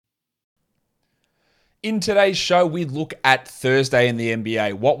In today's show, we look at Thursday in the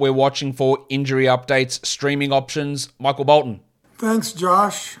NBA, what we're watching for, injury updates, streaming options. Michael Bolton. Thanks,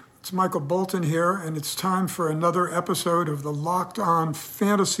 Josh. It's Michael Bolton here, and it's time for another episode of the Locked On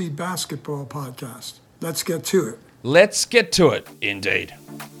Fantasy Basketball Podcast. Let's get to it. Let's get to it, indeed.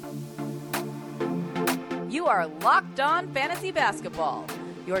 You are Locked On Fantasy Basketball,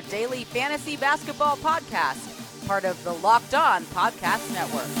 your daily fantasy basketball podcast, part of the Locked On Podcast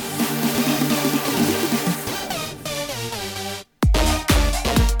Network.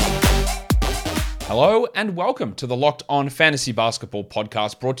 Hello and welcome to the Locked On Fantasy Basketball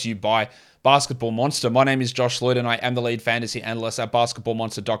Podcast, brought to you by Basketball Monster. My name is Josh Lloyd and I am the lead fantasy analyst at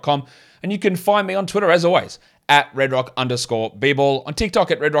basketballmonster.com. And you can find me on Twitter, as always, at redrock_bball, on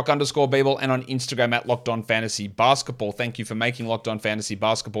TikTok at redrock_bball, and on Instagram at Locked On Fantasy Basketball. Thank you for making Locked On Fantasy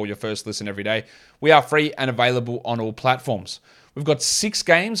Basketball your first listen every day. We are free and available on all platforms. We've got 6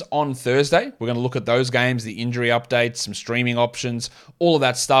 games on Thursday. We're going to look at those games, the injury updates, some streaming options, all of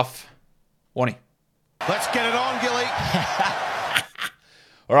that stuff. Warnie. Let's get it on, Gilly.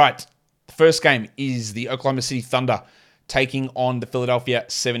 All right. The first game is the Oklahoma City Thunder taking on the Philadelphia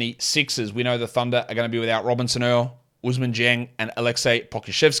 76ers. We know the Thunder are going to be without Robinson Earl, Ousmane Dieng, and Alexei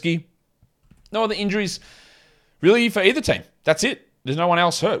Pokusevski. No other injuries really for either team. That's it. There's no one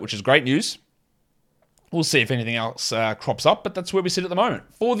else hurt, which is great news. We'll see if anything else crops up, but that's where we sit at the moment.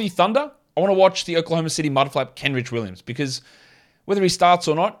 For the Thunder, I want to watch the Oklahoma City Mudflap Kenrich Williams because whether he starts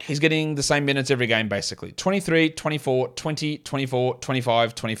or not, he's getting the same minutes every game, basically. 23, 24, 20, 24,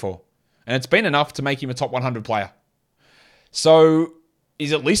 25, 24. And it's been enough to make him a top 100 player. So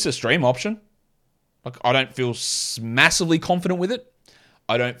he's at least a stream option. Like, I don't feel massively confident with it.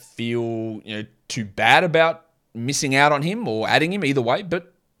 I don't feel too bad about missing out on him or adding him either way,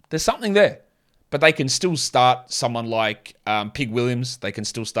 but there's something there. But they can still start someone like Pig Williams. They can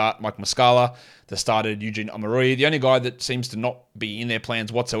still start Mike Muscala. They started Eugene Omoruyi. The only guy that seems to not be in their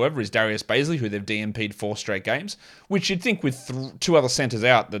plans whatsoever is Darius Bazley, who they've DNP'd 4 straight games, which you'd think with 2 other centers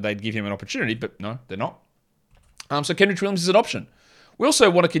out that they'd give him an opportunity, but no, they're not. So Kenrich Williams is an option. We also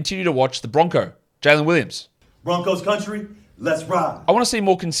want to continue to watch the Bronco, Jalen Williams. Broncos country, let's ride. I want to see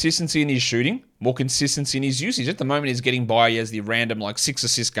more consistency in his shooting, more consistency in his usage. At the moment, he's getting by as the random 6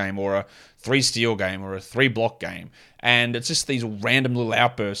 assist game or a 3 steal game or a 3 block game. And it's just these random little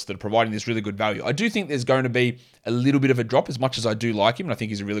outbursts that are providing this really good value. I do think there's going to be a little bit of a drop, as much as I do like him, and I think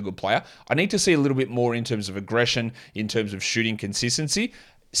he's a really good player. I need to see a little bit more in terms of aggression, in terms of shooting consistency.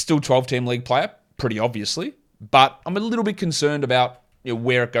 Still 12-team league player, pretty obviously. But I'm a little bit concerned about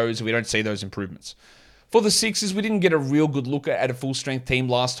where it goes if we don't see those improvements. For the Sixers, we didn't get a real good look at a full-strength team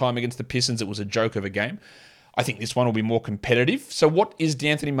last time against the Pistons. It was a joke of a game. I think this one will be more competitive. So what is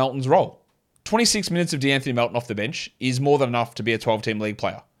DeAnthony Melton's role? 26 minutes of DeAnthony Melton off the bench is more than enough to be a 12-team league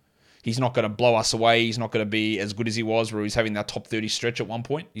player. He's not going to blow us away. He's not going to be as good as he was where he was having that top 30 stretch at one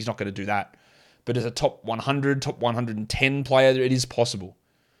point. He's not going to do that. But as a top 100, top 110 player, it is possible.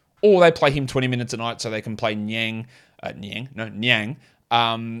 Or they play him 20 minutes a night so they can play Niang,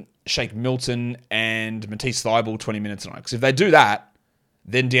 Shake Milton, and Matisse Thybulle 20 minutes a night. Because if they do that,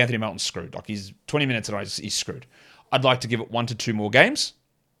 then DeAnthony Melton's screwed. He's 20 minutes a night, he's screwed. I'd like to give it 1 to 2 more games,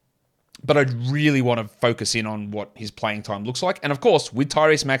 but I'd really want to focus in on what his playing time looks like. And of course, with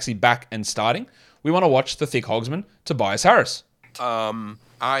Tyrese Maxey back and starting, we want to watch the thick hogsman, Tobias Harris.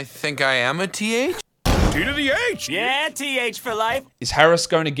 I think I am a TH. T to the H. Yeah, TH for life. Is Harris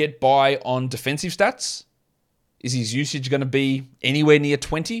going to get by on defensive stats? Is his usage going to be anywhere near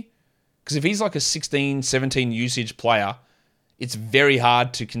 20? Because if he's like a 16, 17 usage player, it's very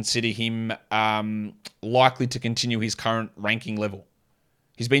hard to consider him likely to continue his current ranking level.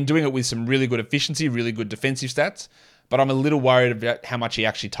 He's been doing it with some really good efficiency, really good defensive stats, but I'm a little worried about how much he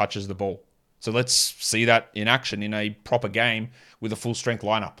actually touches the ball. So let's see that in action in a proper game with a full-strength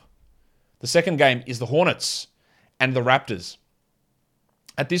lineup. The second game is the Hornets and the Raptors.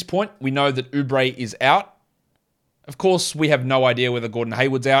 At this point, we know that Oubre is out. Of course, we have no idea whether Gordon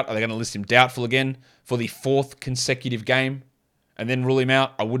Hayward's out. Are they going to list him doubtful again for the 4th consecutive game and then rule him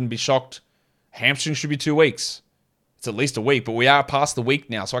out? I wouldn't be shocked. Hamstring should be 2 weeks. It's at least a week, but we are past the week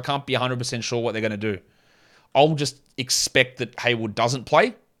now, so I can't be 100% sure what they're going to do. I'll just expect that Hayward doesn't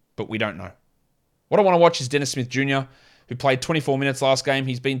play, but we don't know. What I want to watch is Dennis Smith Jr., who played 24 minutes last game.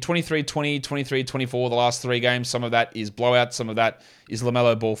 He's been 23-20, 23-24 the last 3 games. Some of that is blowout. Some of that is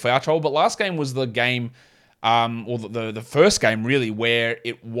LaMelo Ball foul trouble. But last game was the game, or the first game really, where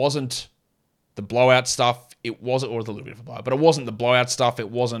it wasn't the blowout stuff. It wasn't, or a little bit of a blowout, but it wasn't the blowout stuff. It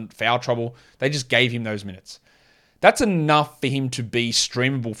wasn't foul trouble. They just gave him those minutes. That's enough for him to be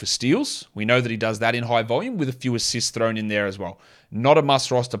streamable for steals. We know that he does that in high volume with a few assists thrown in there as well. Not a must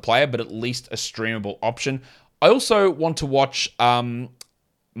roster player, but at least a streamable option. I also want to watch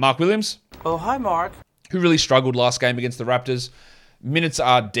Mark Williams. Oh, hi, Mark. Who really struggled last game against the Raptors. Minutes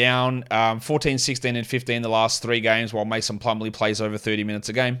are down 14, 16, and 15 the last 3 games, while Mason Plumlee plays over 30 minutes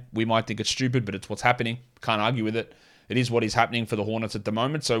a game. We might think it's stupid, but it's what's happening. Can't argue with it. It is what is happening for the Hornets at the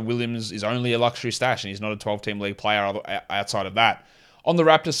moment. So Williams is only a luxury stash, and he's not a 12-team league player outside of that. On the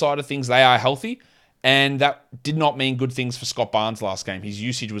Raptors side of things, they are healthy, and that did not mean good things for Scott Barnes last game. His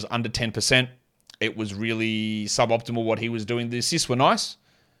usage was under 10%. It was really suboptimal what he was doing. The assists were nice.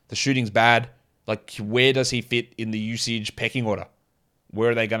 The shooting's bad. Like, where does he fit in the usage pecking order?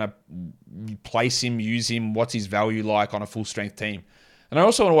 Where are they going to place him, use him? What's his value like on a full-strength team? And I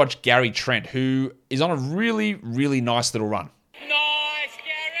also want to watch Gary Trent, who is on a really, really nice little run. Nice,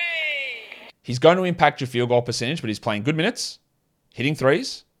 Gary! He's going to impact your field goal percentage, but he's playing good minutes, hitting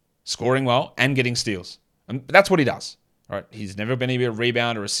threes, scoring well, and getting steals. And that's what he does. All right? He's never been a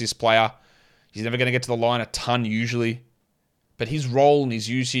rebound or assist player. He's never going to get to the line a ton usually. But his role and his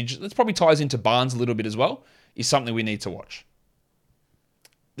usage, that probably ties into Barnes a little bit as well, is something we need to watch.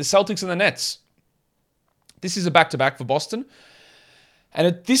 The Celtics and the Nets. This is a back-to-back for Boston. And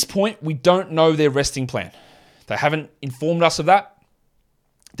at this point, we don't know their resting plan. They haven't informed us of that.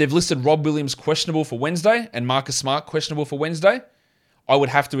 They've listed Rob Williams questionable for Wednesday and Marcus Smart questionable for Wednesday. I would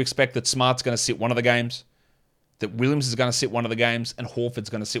have to expect that Smart's going to sit one of the games, that Williams is going to sit one of the games, and Horford's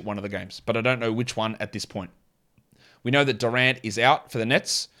going to sit one of the games. But I don't know which one at this point. We know that Durant is out for the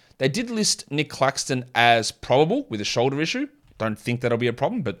Nets. They did list Nick Claxton as probable with a shoulder issue. Don't think that'll be a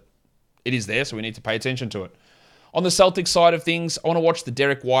problem, but it is there, so we need to pay attention to it. On the Celtics side of things, I want to watch the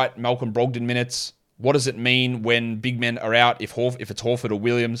Derek White, Malcolm Brogdon minutes. What does it mean when big men are out, if it's Horford or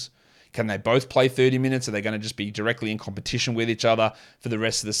Williams? Can they both play 30 minutes? Are they going to just be directly in competition with each other for the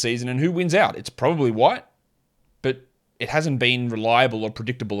rest of the season? And who wins out? It's probably White, but it hasn't been reliable or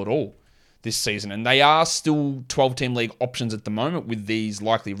predictable at all this season. And they are still 12-team league options at the moment with these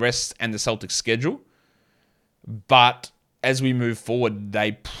likely rests and the Celtics schedule. But as we move forward,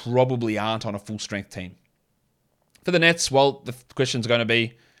 they probably aren't on a full-strength team. For the Nets, well, the question's going to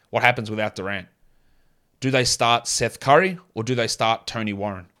be, what happens without Durant? Do they start Seth Curry or do they start Tony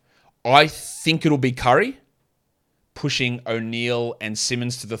Warren? I think it'll be Curry, pushing O'Neal and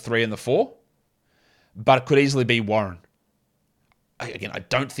Simmons to the 3 and the 4, but it could easily be Warren. Again, I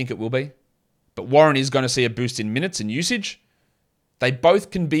don't think it will be, but Warren is going to see a boost in minutes and usage. They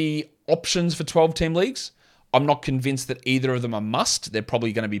both can be options for 12-team leagues. I'm not convinced that either of them are must. They're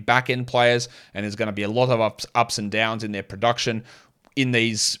probably going to be back-end players, and there's going to be a lot of ups and downs in their production in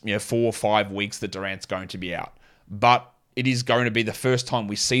these 4 or 5 weeks that Durant's going to be out. But it is going to be the first time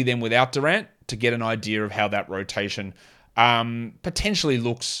we see them without Durant to get an idea of how that rotation potentially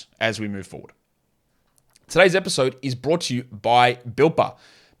looks as we move forward. Today's episode is brought to you by Built Bar.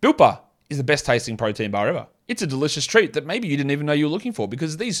 Built Bar is the best tasting protein bar ever. It's a delicious treat that maybe you didn't even know you were looking for,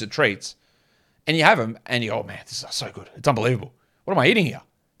 because these are treats. And you have them, and you go, oh man, this is so good. It's unbelievable. What am I eating here?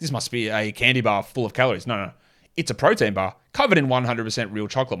 This must be a candy bar full of calories. No. It's a protein bar, covered in 100% real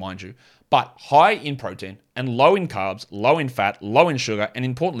chocolate, mind you, but high in protein and low in carbs, low in fat, low in sugar, and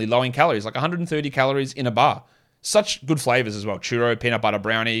importantly, low in calories, like 130 calories in a bar. Such good flavors as well. Churro, peanut butter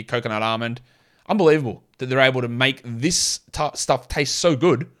brownie, coconut almond. Unbelievable that they're able to make this stuff taste so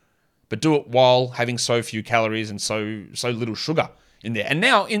good, but do it while having so few calories and so little sugar in there. And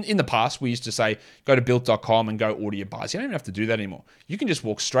now, in the past, we used to say, go to built.com and go order your bars. You don't even have to do that anymore. You can just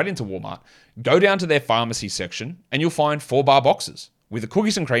walk straight into Walmart, go down to their pharmacy section, and you'll find 4-bar boxes with the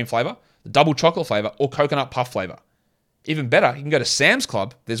cookies and cream flavor, the double chocolate flavor, or coconut puff flavor. Even better, you can go to Sam's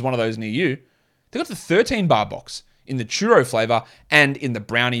Club. There's one of those near you. They've got the 13-bar box in the churro flavor and in the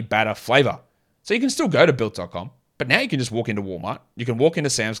brownie batter flavor. So you can still go to built.com, but now you can just walk into Walmart. You can walk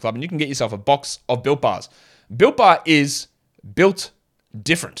into Sam's Club and you can get yourself a box of Built Bars. Built Bar is built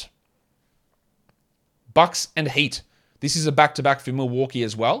different. Bucks and Heat. This is a back-to-back for Milwaukee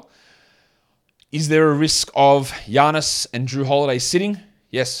as well. Is there a risk of Giannis and Jrue Holiday sitting?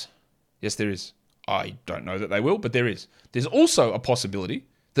 Yes. Yes, there is. I don't know that they will, but there is. There's also a possibility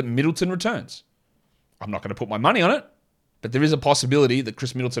that Middleton returns. I'm not going to put my money on it, but there is a possibility that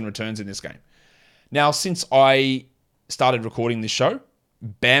Chris Middleton returns in this game. Now, since I started recording this show,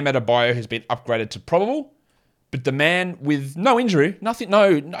 Bam Adebayo has been upgraded to probable. But the man with no injury, nothing,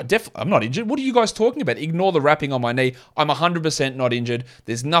 I'm not injured. What are you guys talking about? Ignore the wrapping on my knee. I'm 100% not injured.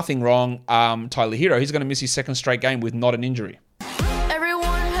 There's nothing wrong. Tyler Hero, he's going to miss his second straight game with not an injury. Everyone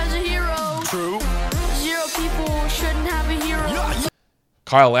has a hero. True. 0 people shouldn't have a hero.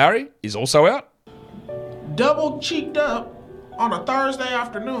 Kyle Lowry is also out. double cheeked up on a Thursday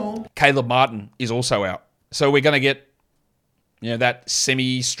afternoon. Caleb Martin is also out. So we're going to get, that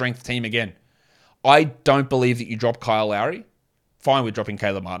semi-strength team again. I don't believe that you drop Kyle Lowry. Fine with dropping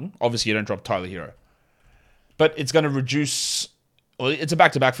Caleb Martin. Obviously, you don't drop Tyler Hero. But it's going to reduce... Well, it's a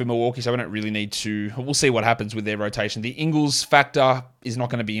back-to-back for Milwaukee, so I don't really need to... We'll see what happens with their rotation. The Ingles factor is not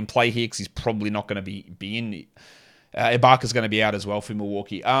going to be in play here because he's probably not going to be in. Ibaka's going to be out as well for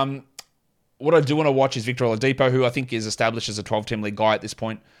Milwaukee. What I do want to watch is Victor Oladipo, who I think is established as a 12-team league guy at this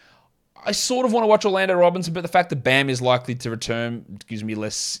point. I sort of want to watch Orlando Robinson, but the fact that Bam is likely to return gives me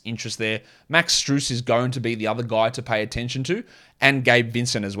less interest there. Max Strus is going to be the other guy to pay attention to, and Gabe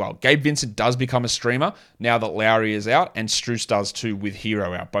Vincent as well. Gabe Vincent does become a streamer now that Lowry is out, and Strus does too with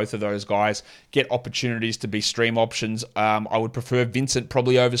Hero out. Both of those guys get opportunities to be stream options. I would prefer Vincent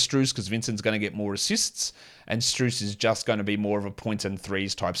probably over Strus because Vincent's going to get more assists, and Strus is just going to be more of a point and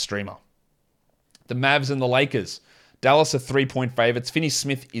threes type streamer. The Mavs and the Lakers. Dallas are 3-point favorites.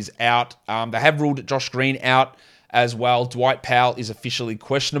 Finney-Smith is out. They have ruled Josh Green out as well. Dwight Powell is officially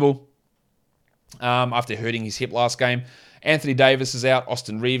questionable after hurting his hip last game. Anthony Davis is out.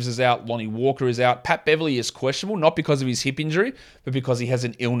 Austin Reeves is out. Lonnie Walker is out. Pat Beverly is questionable, not because of his hip injury, but because he has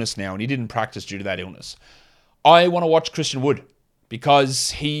an illness now, and he didn't practice due to that illness. I want to watch Christian Wood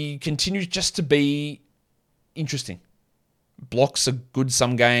because he continues just to be interesting. Blocks are good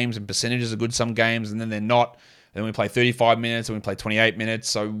some games, and percentages are good some games, and then they're not. Then we play 35 minutes, and we play 28 minutes.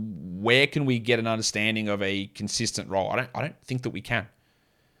 So where can we get an understanding of a consistent role? I don't think that we can.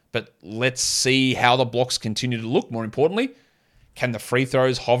 But let's see how the blocks continue to look. More importantly, can the free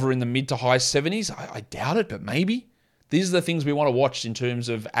throws hover in the mid to high 70s? I doubt it, but maybe. These are the things we want to watch in terms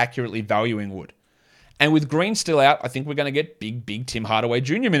of accurately valuing Wood. And with Green still out, I think we're going to get big Tim Hardaway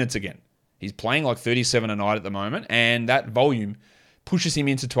Jr. minutes again. He's playing like 37 a night at the moment, and that volume pushes him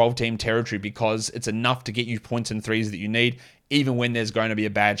into 12-team territory because it's enough to get you points and threes that you need, even when there's going to be a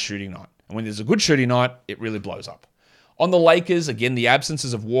bad shooting night. And when there's a good shooting night, it really blows up. On the Lakers, again, the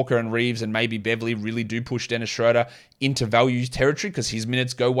absences of Walker and Reeves and maybe Beverly really do push Dennis Schroeder into value territory because his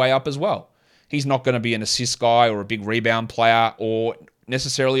minutes go way up as well. He's not going to be an assist guy or a big rebound player or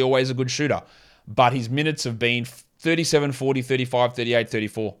necessarily always a good shooter, but his minutes have been 37, 40, 35, 38,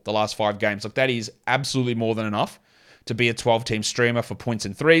 34 the last 5 games. Look, that is absolutely more than enough to be a 12-team streamer for points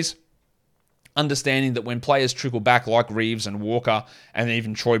and threes. Understanding that when players trickle back like Reeves and Walker and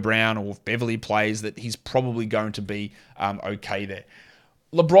even Troy Brown or if Beverly plays, that he's probably going to be okay there.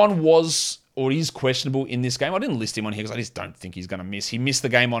 LeBron was or is questionable in this game. I didn't list him on here because I just don't think he's going to miss. He missed the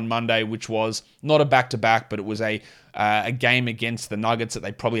game on Monday, which was not a back-to-back, but it was a game against the Nuggets that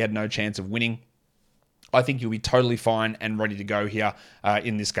they probably had no chance of winning. I think he'll be totally fine and ready to go here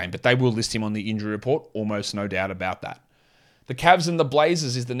in this game. But they will list him on the injury report, almost no doubt about that. The Cavs and the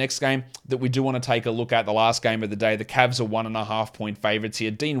Blazers is the next game that we do want to take a look at, the last game of the day. The Cavs are 1.5-point favorites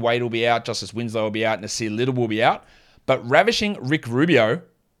here. Dean Wade will be out, Justice Winslow will be out, Nasir Little will be out. But ravishing Rick Rubio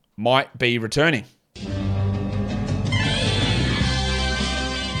might be returning.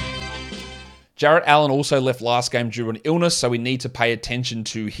 Jarrett Allen also left last game due to an illness, so we need to pay attention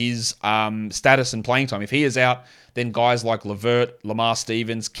to his status and playing time. If he is out, then guys like LeVert, Lamar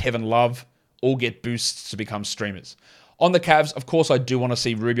Stevens, Kevin Love all get boosts to become streamers. On the Cavs, of course, I do want to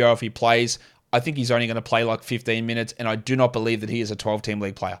see Rubio if he plays. I think he's only going to play like 15 minutes, and I do not believe that he is a 12-team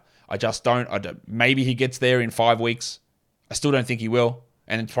league player. I just don't. Maybe he gets there in 5 weeks. I still don't think he will.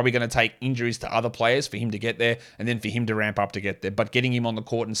 And it's probably going to take injuries to other players for him to get there and then for him to ramp up to get there. But getting him on the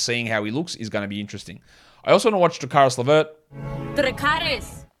court and seeing how he looks is going to be interesting. I also want to watch Dracaris LeVert,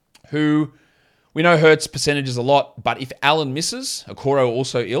 who we know hurts percentages a lot. But if Allen misses, Okoro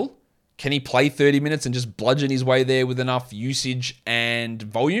also ill, can he play 30 minutes and just bludgeon his way there with enough usage and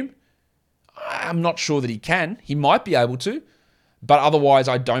volume? I'm not sure that he can. He might be able to. But otherwise,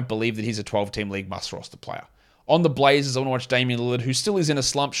 I don't believe that he's a 12-team league must-roster player. On the Blazers, I want to watch Damian Lillard, who still is in a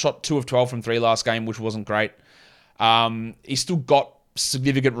slump. Shot 2 of 12 from 3 last game, which wasn't great. He's still got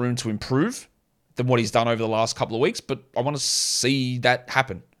significant room to improve than what he's done over the last couple of weeks, but I want to see that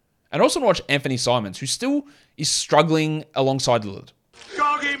happen. And also want to watch Anthony Simons, who still is struggling alongside Lillard.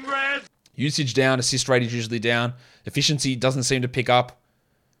 Dog him, Red! Usage down, assist rate is usually down. Efficiency doesn't seem to pick up.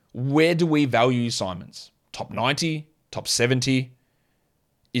 Where do we value Simons? Top 90? Top 70?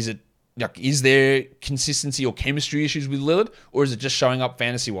 Is there consistency or chemistry issues with Lillard, or is it just showing up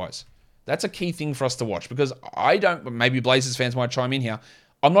fantasy-wise? That's a key thing for us to watch because maybe Blazers fans might chime in here.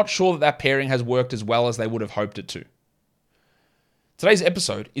 I'm not sure that pairing has worked as well as they would have hoped it to. Today's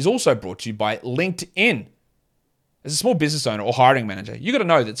episode is also brought to you by LinkedIn. As a small business owner or hiring manager, you got to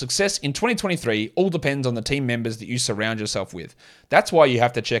know that success in 2023 all depends on the team members that you surround yourself with. That's why you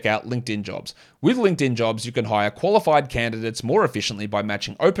have to check out LinkedIn Jobs. With LinkedIn Jobs, you can hire qualified candidates more efficiently by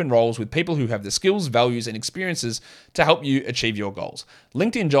matching open roles with people who have the skills, values, and experiences to help you achieve your goals.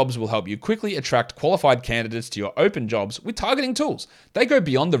 LinkedIn Jobs will help you quickly attract qualified candidates to your open jobs with targeting tools. They go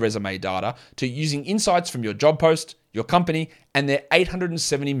beyond the resume data to using insights from your job post, your company, and their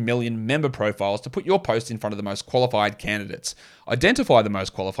 870 million member profiles to put your post in front of the most qualified candidates. Identify the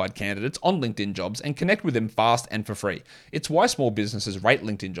most qualified candidates on LinkedIn Jobs and connect with them fast and for free. It's why small businesses rate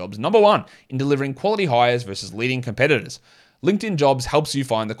LinkedIn Jobs number 1 in delivering quality hires versus leading competitors. LinkedIn Jobs helps you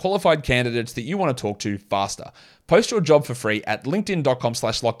find the qualified candidates that you want to talk to faster. Post your job for free at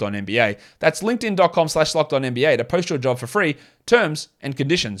linkedin.com/lockedonnba. That's linkedin.com/lockedonnba to post your job for free. Terms and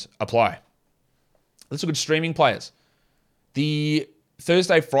conditions apply. Let's look at streaming players. The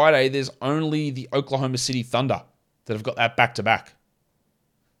Thursday, Friday, there's only the Oklahoma City Thunder that have got that back-to-back.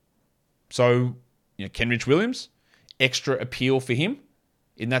 So, Kenrich Williams, extra appeal for him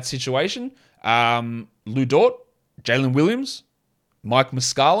in that situation. Lou Dort, Jalen Williams, Mike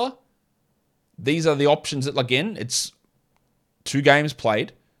Muscala. These are the options that, again, it's 2 games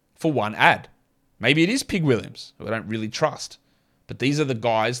played for 1 ad. Maybe it is Pig Williams, who I don't really trust. But these are the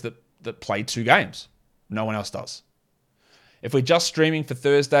guys that play 2 games. No one else does. If we're just streaming for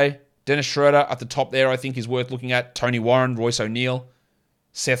Thursday, Dennis Schroeder at the top there I think is worth looking at. Tony Warren, Royce O'Neal,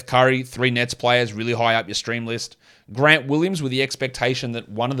 Seth Curry, 3 Nets players really high up your stream list. Grant Williams with the expectation that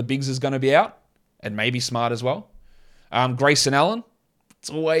one of the bigs is going to be out, and maybe Smart as well. Grayson Allen, it's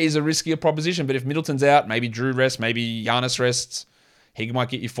always a riskier proposition, but if Middleton's out, maybe Drew rests, maybe Giannis rests, he might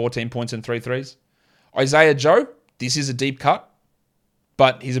get you 14 points and 3 threes. Isaiah Joe, this is a deep cut,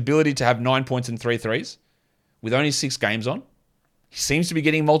 but his ability to have 9 points and 3 threes with only 6 games on, he seems to be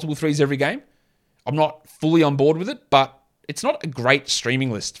getting multiple threes every game. I'm not fully on board with it, but it's not a great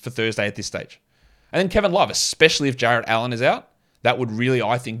streaming list for Thursday at this stage. And then Kevin Love, especially if Jarrett Allen is out, that would really,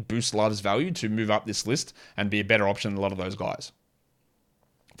 I think, boost Love's value to move up this list and be a better option than a lot of those guys.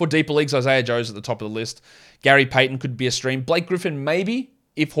 For deeper leagues, Isaiah Joe's at the top of the list. Gary Payton could be a stream. Blake Griffin, maybe.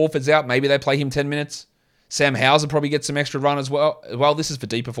 If Horford's out, maybe they play him 10 minutes. Sam Hauser probably gets some extra run as well. This is for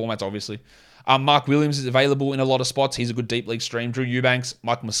deeper formats, obviously. Mark Williams is available in a lot of spots. He's a good deep league stream. Drew Eubanks,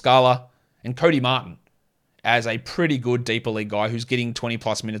 Mike Muscala, and Cody Martin as a pretty good deeper league guy who's getting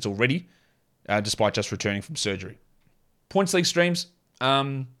 20-plus minutes already, despite just returning from surgery. Points league streams,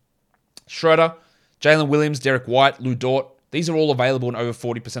 Schroeder, Jalen Williams, Derek White, Lou Dort. These are all available in over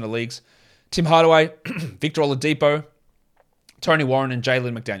 40% of leagues. Tim Hardaway, Victor Oladipo, Tony Warren, and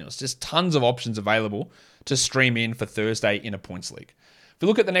Jalen McDaniels. Just tons of options available to stream in for Thursday in a points league. If we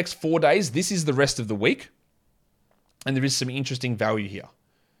look at the next 4 days, this is the rest of the week, and there is some interesting value here.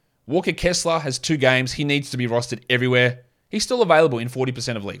 Walker Kessler has 2 games. He needs to be rostered everywhere. He's still available in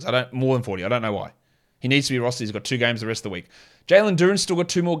 40% of leagues. More than 40. I don't know why. He needs to be rostered. He's got 2 games the rest of the week. Jalen Duren's still got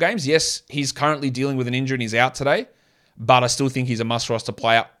 2 more games. Yes, he's currently dealing with an injury and he's out today, but I still think he's a must-roster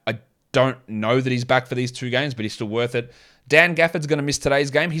player. I don't know that he's back for these 2 games, but he's still worth it. Dan Gafford's going to miss today's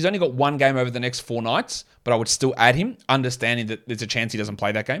game. He's only got 1 game over the next 4 nights, but I would still add him, understanding that there's a chance he doesn't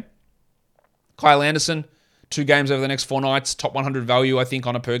play that game. Kyle Anderson, 2 games over the next 4 nights, top 100 value, I think,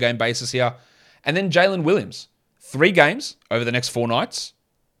 on a per-game basis here. And then Jalen Williams, 3 games over the next 4 nights,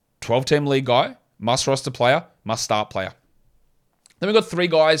 12-team league guy, must-roster player, must-start player. Then we've got 3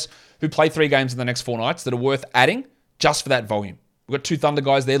 guys who play 3 games in the next 4 nights that are worth adding just for that volume. We've got 2 Thunder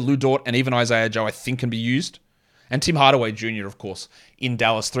guys there, Lou Dort and even Isaiah Joe, I think, can be used. And Tim Hardaway Jr., of course, in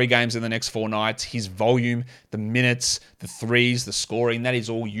Dallas. 3 games in the next 4 nights. His volume, the minutes, the threes, the scoring, that is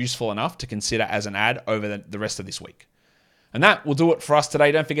all useful enough to consider as an ad over the rest of this week. And that will do it for us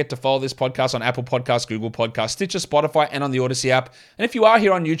today. Don't forget to follow this podcast on Apple Podcasts, Google Podcasts, Stitcher, Spotify, and on the Odyssey app. And if you are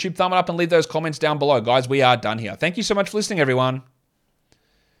here on YouTube, thumb it up and leave those comments down below. Guys, we are done here. Thank you so much for listening, everyone.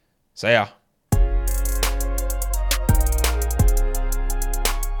 See ya.